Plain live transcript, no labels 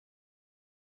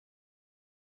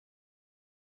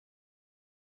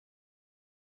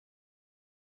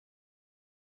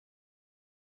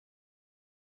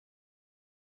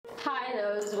Hi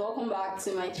those, welcome back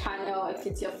to my channel. If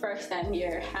it's your first time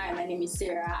here, hi, my name is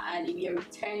Sarah, and if you're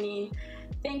returning,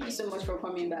 thank you so much for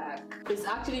coming back. It's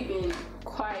actually been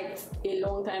quite a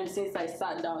long time since I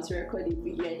sat down to record a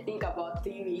video. I think about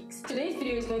 3 weeks. Today's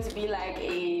video is going to be like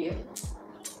a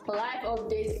life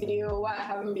update video where I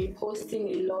haven't been posting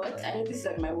a lot. I know this is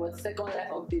like my second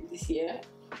life update this year.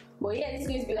 But yeah, this is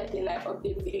going to be like a life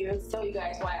update video to tell you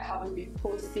guys why I haven't been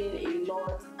posting a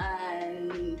lot,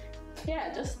 and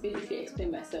yeah, just basically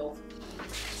explain myself.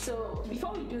 So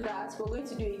before we do that, we're going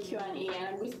to do a Q&A, and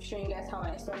I'm going to be showing you guys how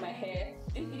I install my hair.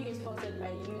 This video is sponsored by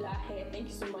ulahair. Thank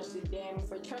you so much to them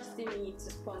for trusting me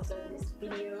to sponsor this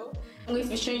video. I'm going to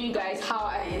be showing you guys how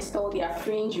I install their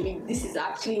fringe wig. This is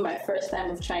actually my first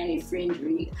time of trying a fringe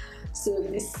wig. So we're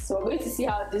going to see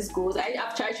how this goes. I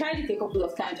tried it a couple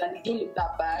of times and it didn't look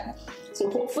that bad. So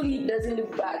hopefully it doesn't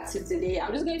look bad to today.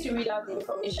 I'm just going to read out the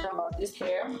information about this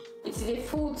hair. It is a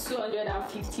full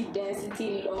 250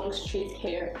 density long straight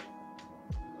hair.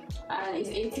 And it's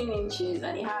 18 inches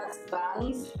and it has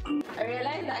bangs. I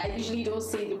realized that I usually don't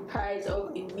say the price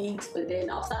of the wigs, but then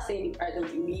I'll start saying the price of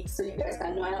the wigs so you guys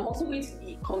can know. And I'm also going to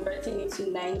be converting it to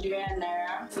Nigerian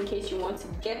naira in case you want to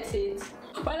get it.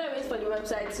 While I wait for the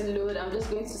website to load, I'm just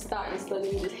going to start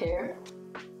installing this hair.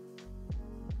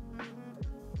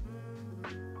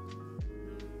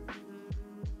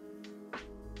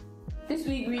 This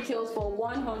wig retails for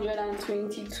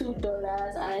 $122,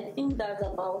 and I think that's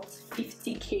about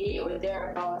 50k or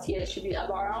thereabouts. Yeah, it should be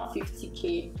about around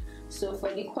 50k. So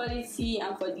for the quality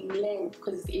and for the length,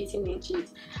 because it's 18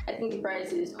 inches, I think the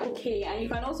price is okay. And you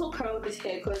can also curl this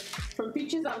hair, because from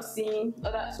pictures I'm seeing,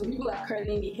 some people are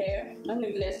curling the hair. I don't know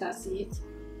if you guys can see it.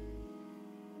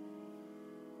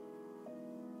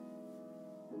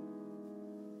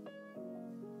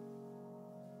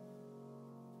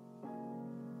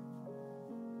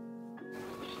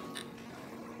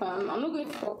 I'm not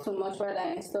going to talk too much while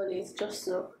I install it, just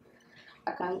so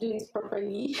I can do it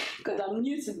properly, because I'm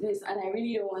new to this and I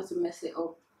really don't want to mess it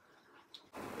up.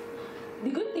 The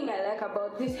good thing I like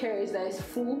about this hair is that it's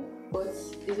full, but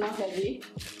it's not heavy.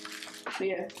 But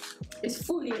yeah, it's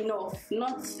full enough.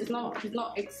 It's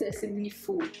not excessively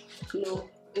full. No,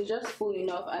 it's just full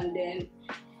enough, and then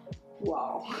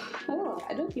wow.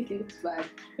 I don't think it looks bad.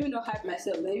 Let me not hype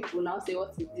myself. Then people now say,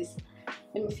 what is this?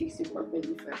 Let me fix it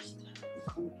properly first.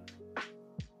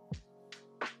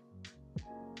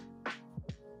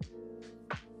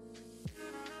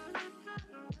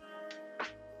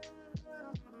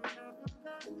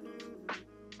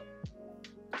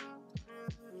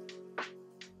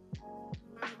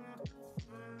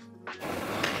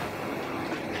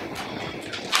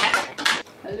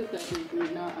 I look like a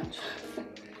green now, actually.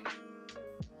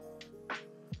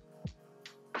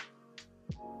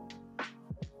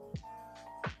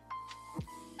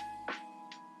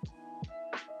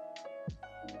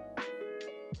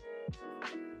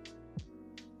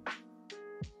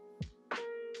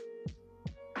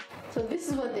 So this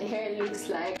is what the hair looks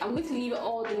like. I'm going to leave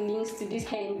all the links to this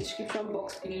hair in the description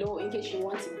box below in case you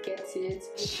want to get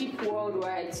it. Ship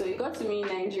worldwide. So it got to me in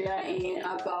Nigeria in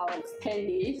about 10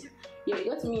 days. Yeah, it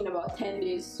got to me in about 10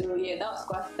 days. So yeah, that's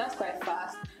quite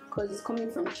fast, because it's coming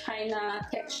from China.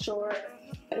 Texture,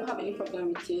 I don't have any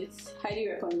problem with it. Highly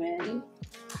recommend.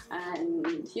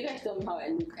 And you guys tell me how I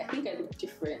look. I think I look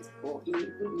different, but in a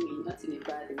good way, not in a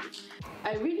bad way.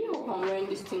 I really hope I'm wearing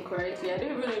this thing correctly. I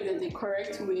don't even know if there's a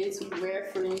correct way to wear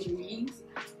fringe wigs,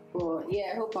 but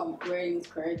yeah, I hope I'm wearing it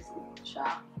correctly.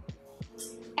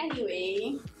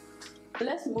 Anyway,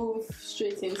 let's move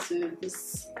straight into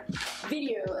this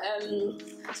video.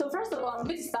 So first of all, I'm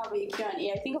going to start with a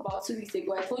Q&A. I think about 2 weeks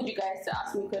ago I told you guys to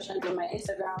ask me questions on my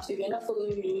Instagram. So if you're not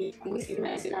following me, I'm going to give my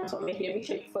Instagram somewhere here. Make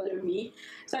sure you follow me.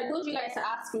 So I told you guys to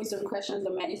ask me some questions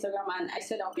on my Instagram, and I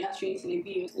said I'll be answering it in a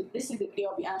video. So this is the video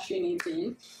I'll be answering it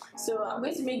in. So I'm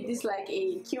going to make this like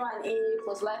a Q&A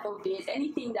plus life updates,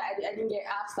 anything that I didn't get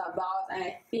asked about, and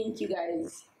I think you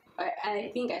guys,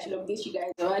 I think I should update you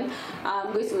guys on.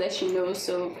 I'm going to let you know.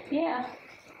 So yeah,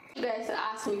 you guys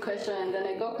asked me questions, and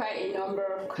I got quite a number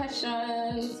of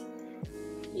questions.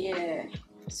 Yeah,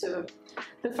 so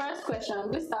the first question, I'm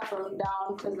going to start from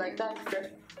down, because like that's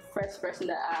the first person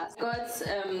that asked.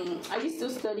 Are you still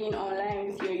studying online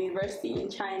with your university in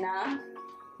China?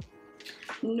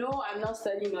 No, I'm not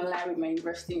studying online with my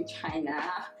university in China.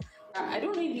 I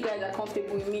don't know if you guys are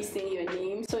comfortable with me saying your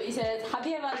name. So it says, have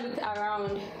you ever looked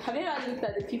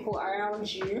at the people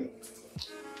around you,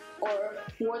 or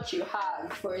what you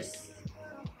have first,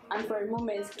 and for a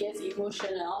moment get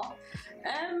emotional?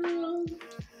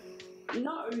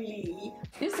 Not really.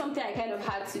 This is something I kind of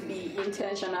had to be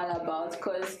intentional about,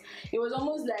 because it was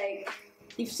almost like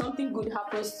if something good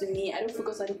happens to me, I don't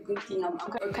focus on the good thing. I'm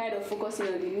kind of focusing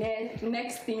on the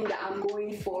next thing that I'm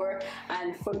going for,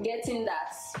 and forgetting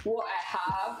that what I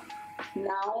have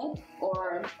now,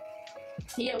 or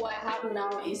what I have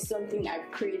now is something I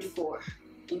prayed for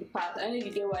in the past. I don't know if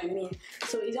you get what I mean.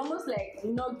 So it's almost like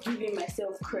not giving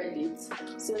myself credit.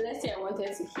 So let's say I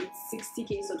wanted to hit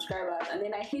 60k subscribers, and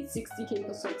then I hit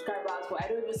 60k subscribers, but I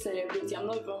don't even celebrate it. I'm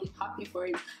not even happy for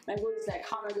it. My goal is like,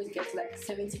 how am I going to get to like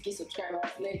 70k subscribers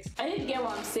next? I didn't get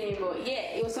what I'm saying, but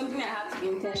yeah, it was something I had to be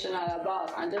intentional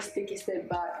about and just take a step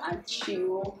back and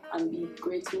chill and be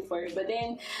grateful for it. But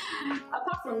then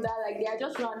apart from that, like, there are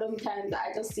just random times that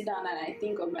I just sit down and I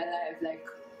think of my life, like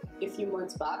a few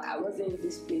months back I wasn't in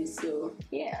this place. So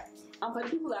yeah, and for the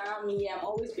people around me, I'm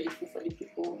always grateful for the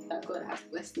people that God has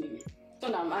blessed me with. So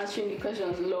now I'm answering the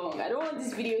questions long. I don't want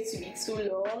this video to be too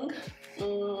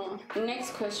long.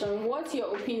 Next question: what's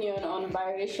your opinion on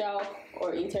biracial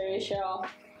or interracial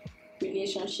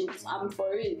relationships? I'm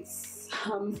for it.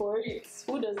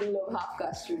 Who doesn't love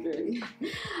half-caste children?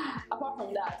 Apart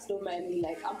from that, don't mind me.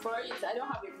 Like, I'm for it. I don't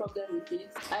have a problem with it.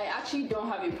 I actually don't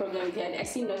have a problem with it. I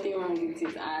see nothing wrong with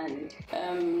it.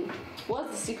 And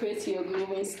what's the secret to your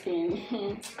glowing skin?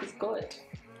 It's good.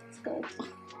 It's good.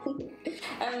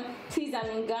 Please, I'm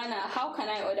in Ghana. How can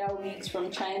I order wigs from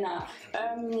China?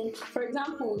 For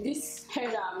example, this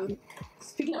hair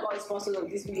speaking about the sponsors of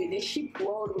this video, they ship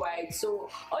worldwide. So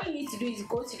all you need to do is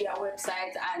go to their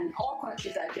website, and all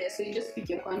countries are there. So you just pick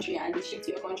your country and they ship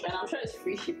to your country, and I'm sure it's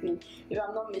free shipping if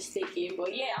I'm not mistaken.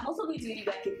 But yeah, I'm also going to leave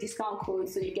like a discount code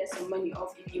so you get some money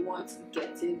off if you want to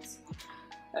get it.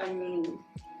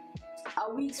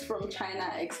 Are wigs from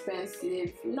China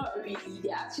expensive? Not really.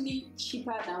 They're actually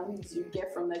cheaper than wigs you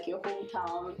get from like your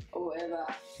hometown or whatever.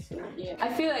 So yeah,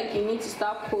 I feel like you need to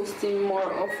start posting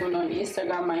more often on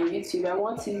Instagram and YouTube. I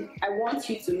want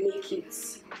you to make it.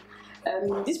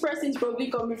 This person is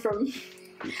probably coming from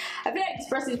I feel like this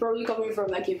person is probably coming from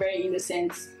like a very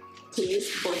innocent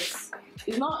place, but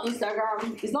it's not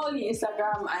Instagram. It's not only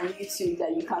Instagram and YouTube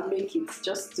that you can make it.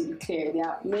 Just to be clear, there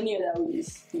are many other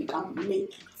ways you can make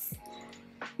it.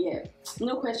 Yeah,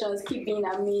 no questions. Keep being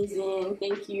amazing.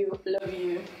 Thank you. Love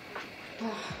you.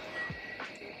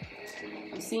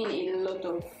 I'm seeing a lot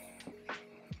of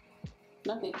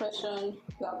not a question,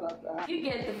 blah blah blah. You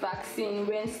get the vaccine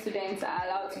when students are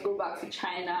allowed to go back to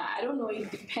China. I don't know, it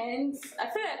depends. I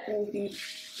feel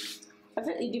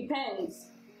it depends.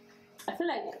 I feel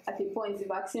like at a point the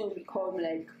vaccine will become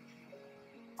like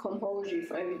compulsory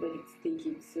for everybody to take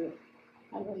it. So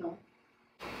I don't know.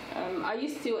 Are you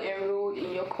still enrolled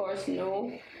in your course?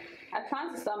 No. I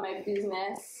plan to start my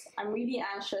business. I'm really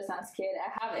anxious and scared.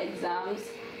 I have exams,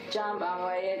 JAMB and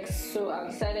YX, so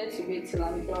I've decided to wait till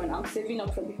I'm done. I'm saving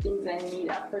up for the things I need.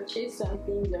 I've purchased some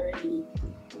things already,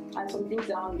 and some things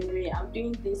are on the way. I'm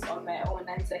doing this on my own,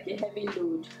 and it's like a heavy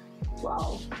load.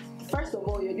 Wow. First of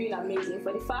all, you're doing amazing.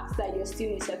 For the fact that you're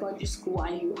still in secondary school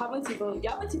and you haven't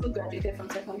even graduated from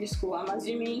secondary school, I'm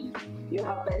assuming you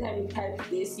have, by the time you type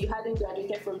this, you hadn't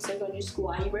graduated from secondary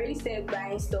school and you've already started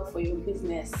buying stuff for your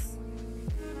business.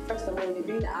 First of all, you're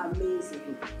doing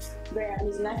amazing. Very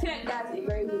amazing. I feel like that's a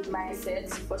very good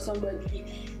mindset for somebody.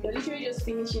 You're literally just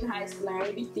finishing high school and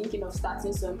already thinking of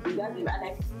starting something.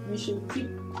 You should keep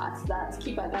at that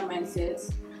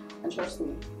mindset, and trust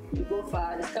me, you go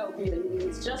far. The sky will be your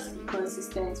limit. Just be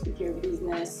consistent with your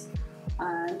business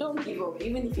and don't give up,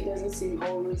 even if it doesn't seem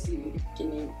all rosy in the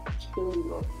beginning. Don't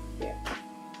give up. Yeah.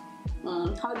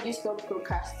 How do you stop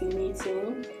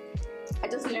procrastinating? I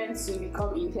just learned to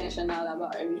become intentional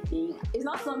about everything. It's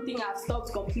not something I've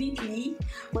stopped completely,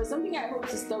 but it's something I hope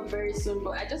to stop very soon.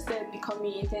 But I just started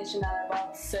becoming intentional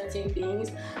about certain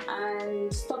things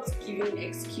and stopped giving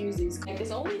excuses. Like,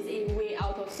 there's always a way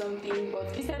out of something,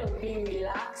 but instead of being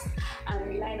relaxed and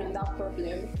relying on that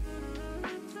problem,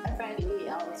 I find a way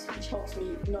out, which helps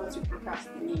me not to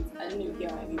procrastinate. I don't know if you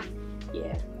get what I mean.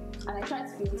 Yeah. And I try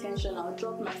to be intentional.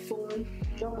 Drop my phone,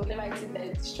 drop whatever it is that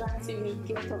is distracting me,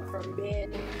 get up from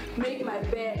bed, make my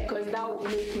bed, because that will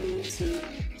make me to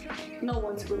not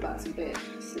want to go back to bed.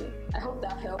 So I hope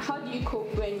that helps. How do you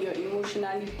cope when you're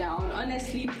emotionally down?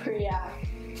 Honestly, prayer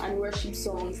and worship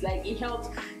songs, like, it helps.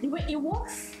 It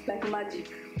works like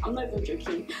magic. I'm not even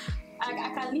joking.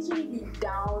 I can literally be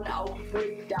down, I'll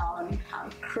break down, I'm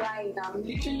crying, I'm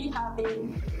literally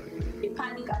having a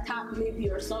panic attack maybe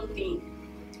or something.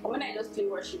 When I just play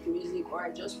worship music or I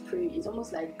just pray, it's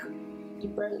almost like the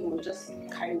burden will just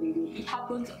carry me. It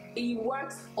happens, it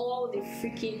works all the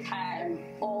freaking time.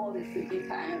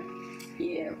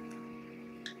 Yeah.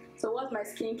 So what's my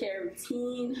skincare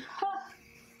routine?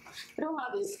 I don't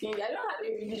have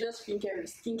a religious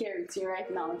skincare routine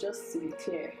right now, just to be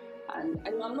clear. and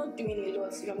I'm not doing a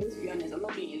lot. So I'm going to be honest, I'm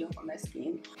not doing a lot for my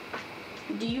skin.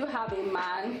 Do you have a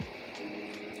man?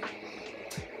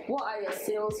 What are your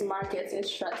sales marketing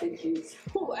strategies?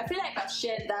 Oh, I feel like I've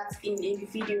shared that in a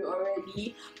video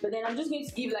already, but then I'm just going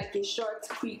to give like a short,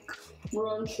 quick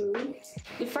run through.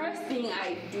 The first thing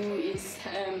I do is,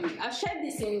 I've shared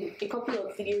this in a couple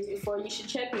of videos before. You should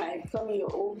check my Becoming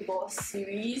Your Own Boss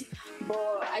series,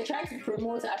 but I try to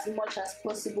promote as much as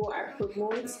possible. I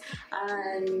promote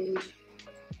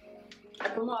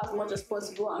as much as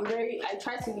possible. I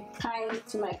try to be kind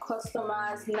to my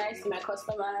customers, nice to my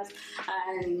customers,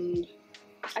 and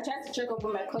I try to check up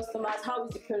on my customers. How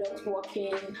is the product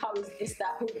working? How is this,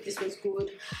 that? Hope this was good.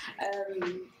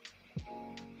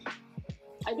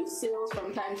 I do sales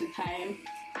from time to time,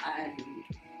 and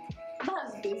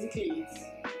that's basically it.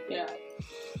 Yeah,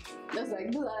 those are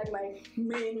like my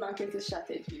main marketing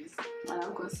strategies, and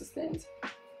I'm consistent.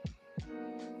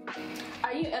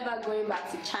 Are you ever going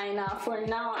back to China? For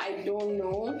now, I don't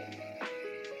know.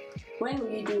 When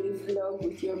will you do a vlog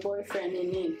with your boyfriend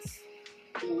in it?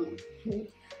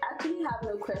 I actually have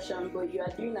no question, but you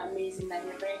are doing amazing and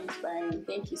you're very inspiring.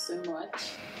 Thank you so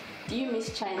much. Do you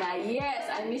miss China? Yes,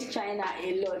 I miss China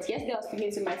a lot. Yesterday I was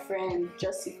speaking to my friend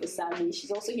Justy Fusami.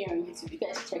 She's also here on YouTube. You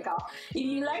guys should check out. If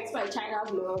you liked my China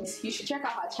vlogs, you should check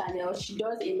out her channel. She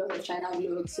does a lot of China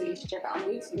vlogs, so you should check out. I'm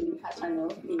going to link her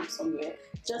channel name somewhere.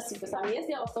 Justy Fusami.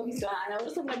 Yesterday I was talking to her and I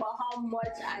was talking about how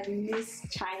much I miss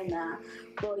China.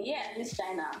 But yeah, I miss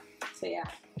China. So yeah.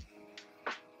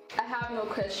 I have no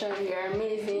question. You're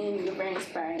amazing. You're very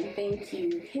inspiring. Thank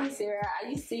you. Hey Sarah, are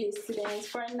you still a student?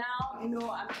 For now, no.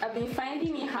 I've been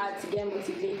finding it hard to get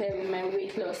motivated with my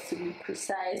weight loss, to be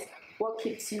precise. What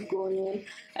keeps you going?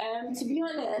 To be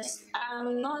honest, I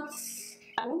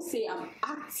won't say I'm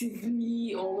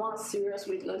actively on one serious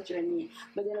weight loss journey,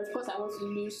 but then of course I want to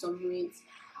lose some weight.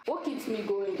 What keeps me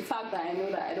going? The fact that I know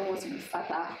that I don't want to be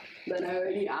fatter than I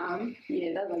already am.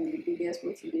 Yeah, that's like the biggest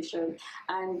motivation.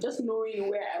 And just knowing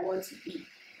where I want to be.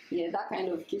 Yeah, that kind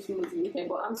of keeps me motivated.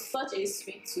 But I'm such a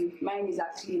sweet tooth. Mine is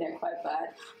actually like quite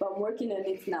bad, but I'm working on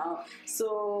it now.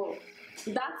 So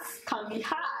that can be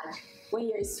hard when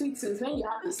you're a sweet tooth. When you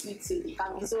have a sweet tooth, it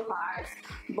can be so hard.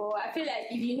 But I feel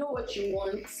like if you know what you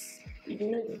want, if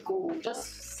you know the goal,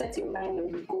 just set your mind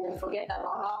on the goal. Forget about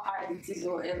how hard it is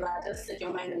or whatever. Just set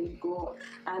your mind on the goal,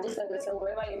 and just like I said,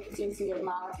 whatever you're putting into your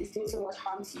mouth is doing so much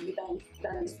harm to you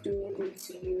than it's doing good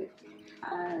to you.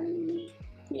 And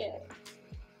yeah.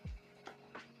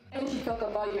 Don't you talk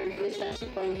about your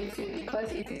relationship on YouTube,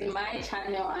 because it is my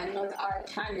channel and not our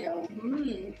channel.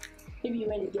 Maybe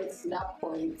when it gets to that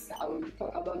point, I will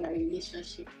talk about my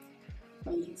relationship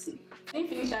on YouTube. I didn't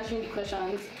finish answering the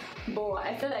questions, but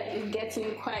I feel like it's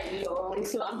getting quite long,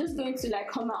 so I'm just going to like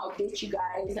come and update you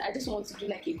guys. I just want to do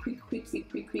like a quick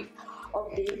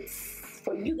updates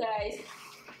for you guys.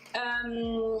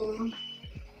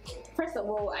 First of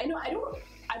all, I know I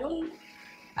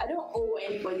don't owe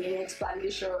anybody an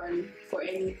explanation for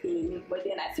anything, but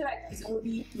then I feel like it's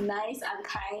only nice and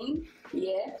kind,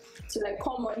 yeah, to like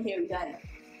come on here with an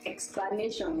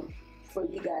explanation for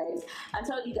you guys and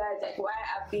tell you guys like why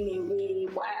I've been away,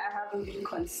 why I haven't been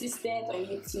consistent on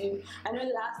YouTube. I know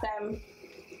the last time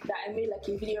that I made like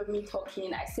a video of me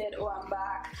talking, I said, oh, I'm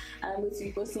back and I'm going to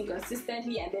be posting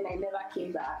consistently, and then I never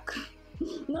came back.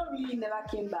 Not really never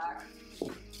came back.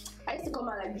 I used to come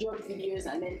and like drop videos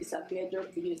and then disappear, drop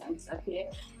videos and disappear.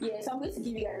 Yeah, so I'm going to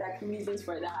give you guys like reasons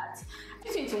for that.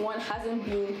 2021 hasn't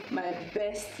been my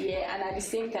best year, and at the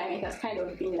same time it has kind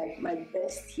of been like my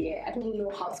best year. I don't know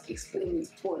how to explain it,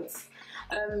 but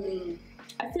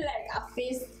I feel like I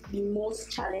faced the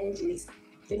most challenges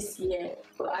this year,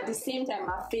 but at the same time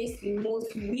I faced the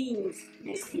most wins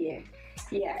this year.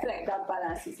 Yeah, I feel like that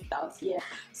balances it out. Yeah,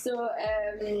 so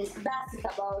that's it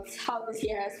about how this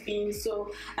year has been.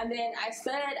 So, and then I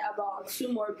started about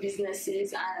 2 more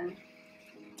businesses, and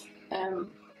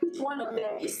which one of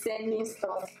them is sending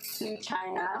stuff to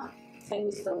China,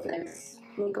 sending stuff like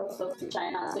makeup stuff to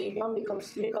China. So if you want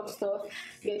makeup stuff,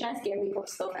 if you're trying to get makeup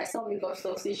stuff, I sell makeup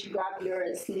stuff, so you should grab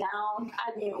yours now.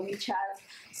 Add me on WeChat.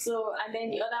 So, and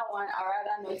then the other one, I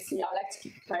rather not see. I would like to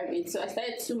keep it private. So I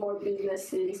started 2 more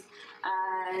businesses,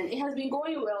 and it has been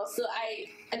going well. So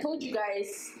I told you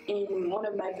guys in one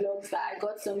of my vlogs that I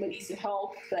got somebody to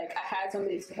help. Like I had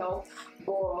somebody to help,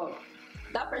 but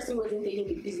that person wasn't taking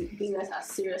the business as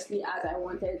seriously as I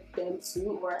wanted them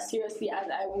to, or as seriously as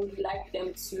I would like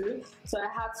them to. So I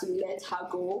had to let her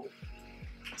go.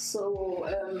 So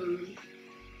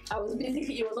I was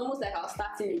basically, it was almost like I was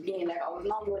starting again. Like I was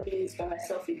not going to do this by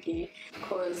myself again.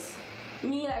 Because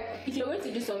me, like, if you're going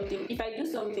to do something, if I do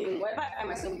something, whatever I find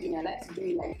myself doing, I like to do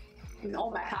it like with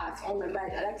all my heart, all my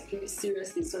mind. I like to take it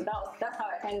seriously. So that's how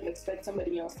I kind of expect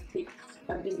somebody else to take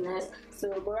my business.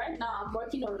 So, but right now I'm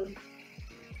working on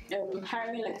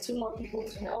hiring like 2 more people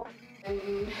to help. And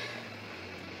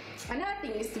another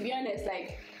thing is, to be honest,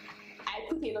 like I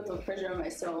put a lot of pressure on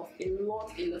myself, a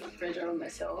lot of pressure on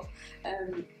myself.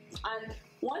 And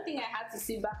one thing I had to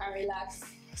sit back and relax,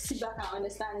 sit back and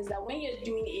understand is that when you're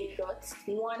doing a lot,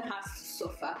 one has to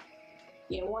suffer.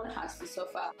 Yeah, one has to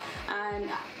suffer. And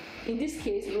in this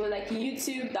case, it was like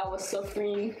YouTube that was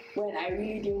suffering when I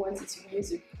really didn't want it to be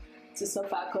YouTube to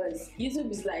suffer, because YouTube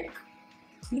is like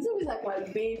my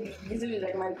baby. YouTube is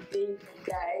like my baby,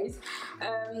 guys.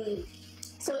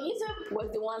 So YouTube was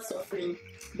the one suffering,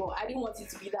 but I didn't want it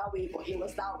to be that way, but it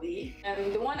was that way. The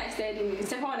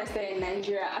second one I started in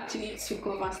Nigeria actually took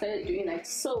off and started doing like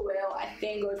so well. I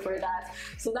thank God for that.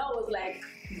 So that was like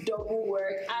double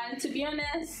work, and to be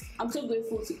honest, I'm so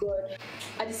grateful to God.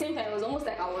 At the same time, it was almost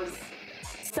like I was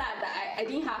sad that I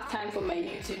didn't have time for my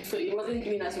YouTube, so it wasn't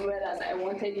doing as well as I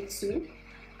wanted it to.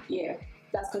 Yeah,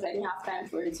 that's because I didn't have time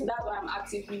for it. So that's why I'm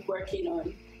actively working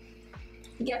on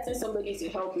getting somebody to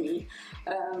help me.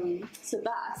 So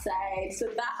that aside, so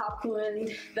that happened.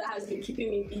 That has been keeping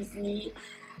me busy.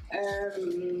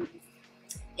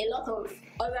 A lot of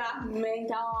other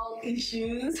mental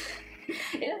issues,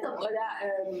 a lot of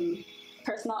other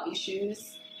personal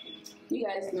issues. You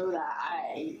guys know that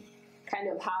I kind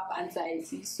of have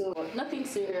anxiety, so nothing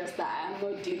serious that I'm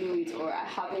not dealing with or I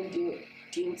haven't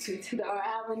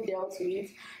dealt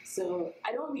with. So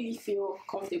I don't really feel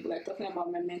comfortable like talking about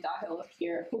my mental health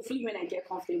here. Hopefully when I get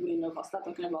comfortable enough, I'll start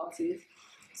talking about it.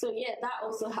 So yeah, that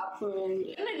also happened.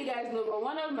 I don't know if you guys know,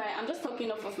 but I'm just talking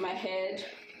off of my head,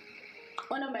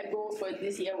 one of my goals for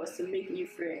this year was to make new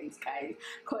friends, guys,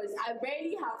 because I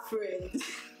barely have friends.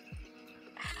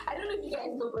 I don't know if you guys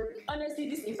know, but honestly,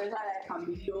 this influencer life can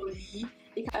be lonely.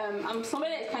 I'm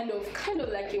somebody that's kind of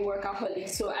like a workaholic,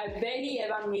 so I barely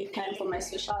ever make time for my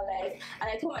social life. And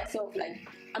I told myself, like,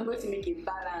 I'm going to make a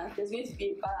balance. There's going to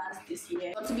be a balance this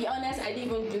year. But to be honest, I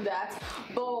didn't even do that.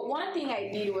 But one thing I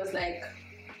did was like,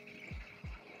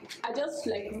 I just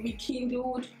like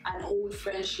rekindled an old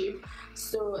friendship.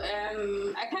 So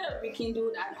I kind of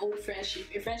rekindled an old friendship,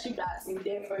 a friendship that's been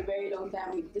there for a very long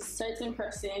time with this certain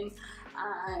person,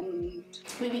 and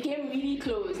we became really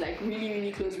close, like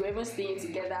really close. We were even staying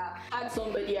together. I had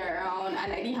somebody around,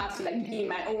 and I didn't have to like be in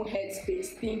my own headspace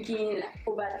thinking,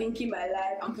 overthinking my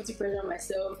life and putting pressure on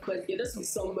myself, because you're just with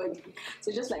somebody.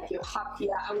 So just like you're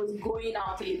happier. I was going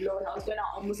out a lot. I was going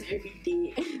out almost every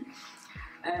day.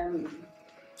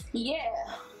 Yeah,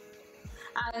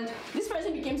 and this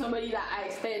person became somebody that I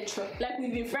started like,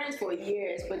 we've been friends for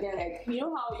years, but then like, you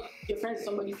know how you're friends with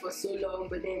somebody for so long,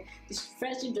 but then this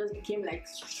friendship just became like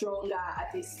stronger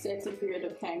at a certain period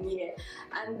of time. Yeah,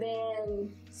 and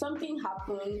then something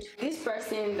happened. This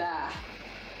person that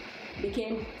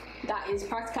is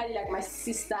practically like my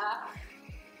sister,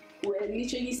 we're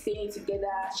literally staying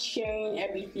together, sharing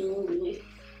everything with,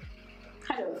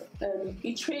 kind of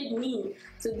betrayed me.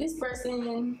 So this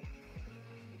person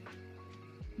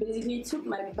basically took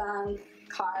my bank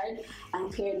card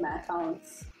and cleared my account.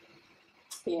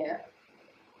 Yeah,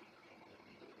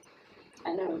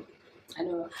 I know,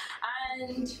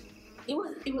 and it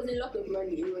was a lot of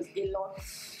money. It was a lot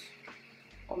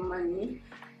of money,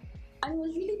 and it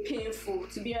was really painful,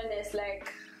 to be honest.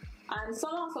 Like, and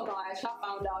somehow I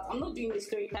found out. I'm not doing the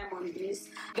story time on this,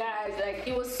 guys. Like,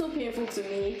 it was so painful to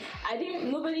me. I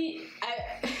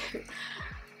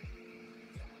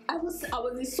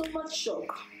was in so much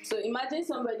shock. So imagine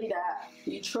somebody that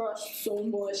you trust so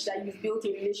much, that you've built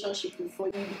a relationship with,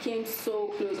 you became so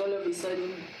close, all of a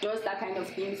sudden does that kind of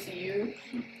thing to you.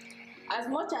 As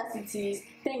much as it is,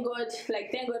 thank God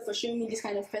for showing me this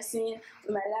kind of person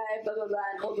in my life, blah blah blah,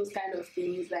 and all those kind of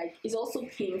things. Like, it's also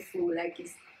painful. Like,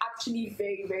 it's actually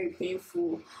very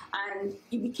painful, and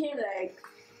it became like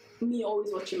me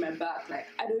always watching my back. Like,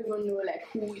 I don't even know like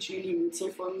who is really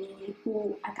rooting for me,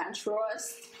 who I can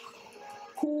trust,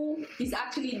 who is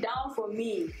actually down for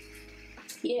me.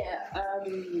 Yeah,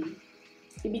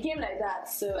 it became like that.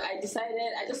 So I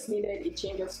just needed a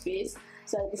change of space.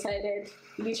 So I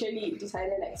literally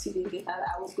decided like 2 days later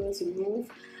that I was going to move,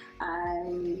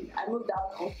 and I moved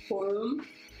out of home.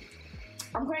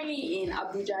 I'm currently in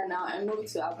Abuja now. I moved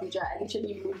to Abuja. I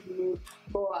literally moved,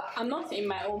 but I'm not in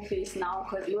my own place now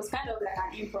because it was kind of like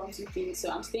an impromptu thing. So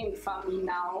I'm staying with family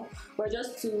now. We're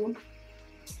just two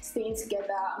staying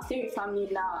together. I'm staying with family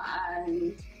now,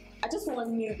 and I just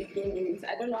want new beginnings.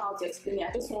 I don't know how to explain it.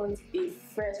 I just want a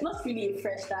fresh, not really a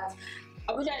fresh start.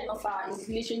 Abuja is not far. It's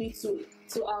literally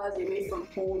 2 hours away from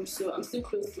home, so I'm still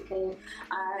close to home.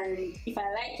 And if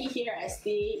I like it here, I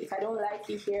stay. If I don't like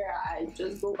it here, I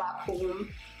just go back home.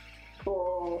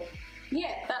 But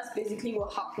yeah, that's basically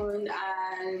what happened,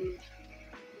 and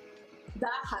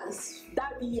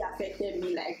that really affected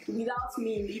me, like without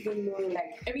me even knowing.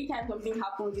 Like every time something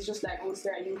happens, it's just like, oh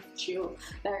Sarah, you need to chill.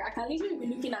 Like I can literally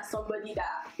be looking at somebody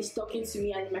that is talking to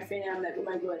me and my friend, and I'm like, oh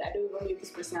my god, I don't even know if this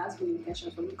person has good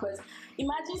intentions for me. Because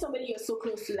imagine somebody you're so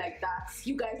close to like that,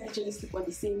 you guys literally sleep on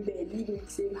the same bed, live in the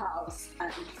same house,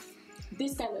 and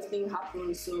this kind of thing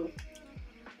happens. So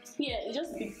yeah, it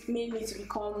just made me to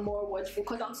become more watchful,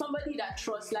 because I'm somebody that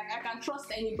trusts. Like I can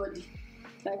trust anybody.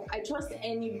 Like I trust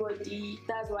anybody.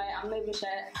 That's why I'm not even shy.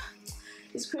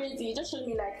 It's crazy. It just showed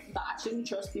me like that I shouldn't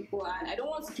trust people, and I don't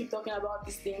want to keep talking about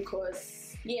this thing,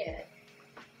 because yeah,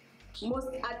 most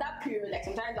at that period, like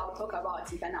sometimes I'll talk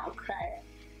about it and I'll cry.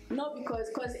 Not because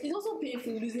it's also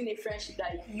painful losing a friendship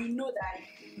that you know that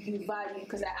you value,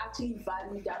 because I actually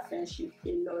value that friendship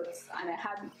a lot, and I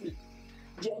have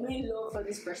genuine love for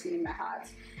this person in my heart.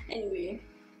 Anyway,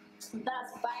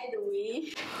 that's by the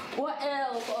way. What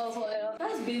else?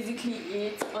 That's basically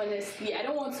it, honestly. I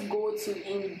don't want to go too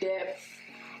in depth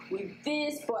with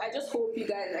this, but I just hope you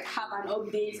guys like have an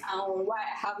update on why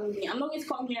I haven't been. I'm not going to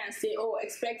come here and say, oh,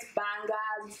 expect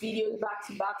bangers videos back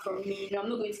to back from me. No, I'm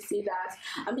not going to say that.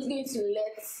 I'm just going to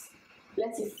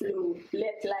let it flow,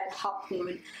 let life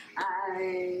happen.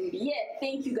 And yeah,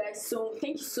 thank you so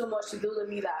much to those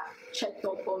of you that checked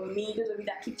up on me, those of you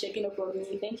that keep checking up on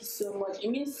me. Thank you so much. It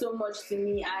means so much to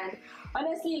me. And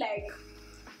honestly, like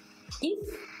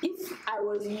if I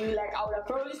was you, like I would have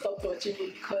probably stopped watching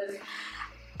it, because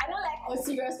I don't like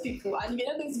unserious people, and if you're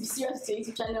not going to be serious to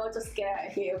YouTube channel, just get out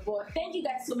of here. But thank you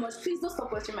guys so much. Please don't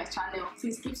stop watching my channel.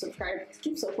 Please keep subscribing,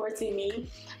 keep supporting me.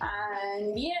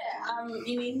 And yeah, I'm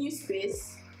in a new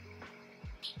space,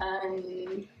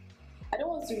 and I don't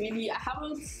want to really,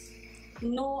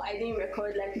 I didn't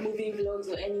record like moving vlogs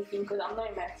or anything, because I'm not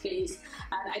in my place,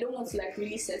 and I don't want to like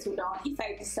really settle down. If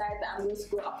I decide that I'm going to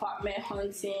go apartment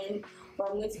hunting, or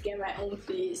I'm going to get my own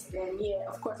place, then yeah,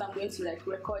 of course I'm going to like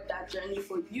record that journey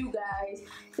for you guys.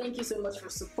 Thank you so much for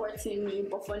supporting me,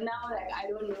 but for now, like I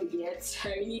don't know yet. I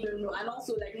really don't know. And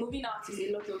also, like moving out is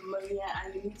a lot of money,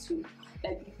 and you need to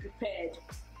like be prepared.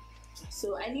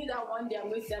 So I knew that one day I'm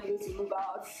going to move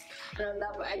out and all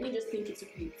that, but I didn't just think it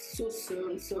would be so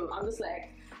soon. So I'm just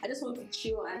like, I just want to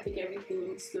chill and take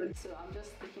everything slowly. So I'm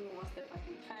just taking one step at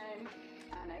a time,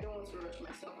 and I don't want to rush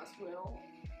myself as well.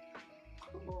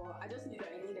 But I just knew that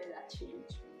I needed that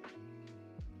change.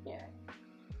 Yeah.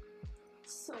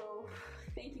 So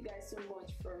thank you guys so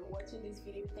much for watching this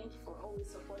video. Thank you for always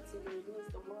supporting me. It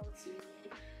means the world to me.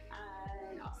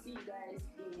 And I'll see you guys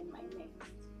in my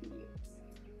next video.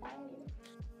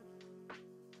 Bye.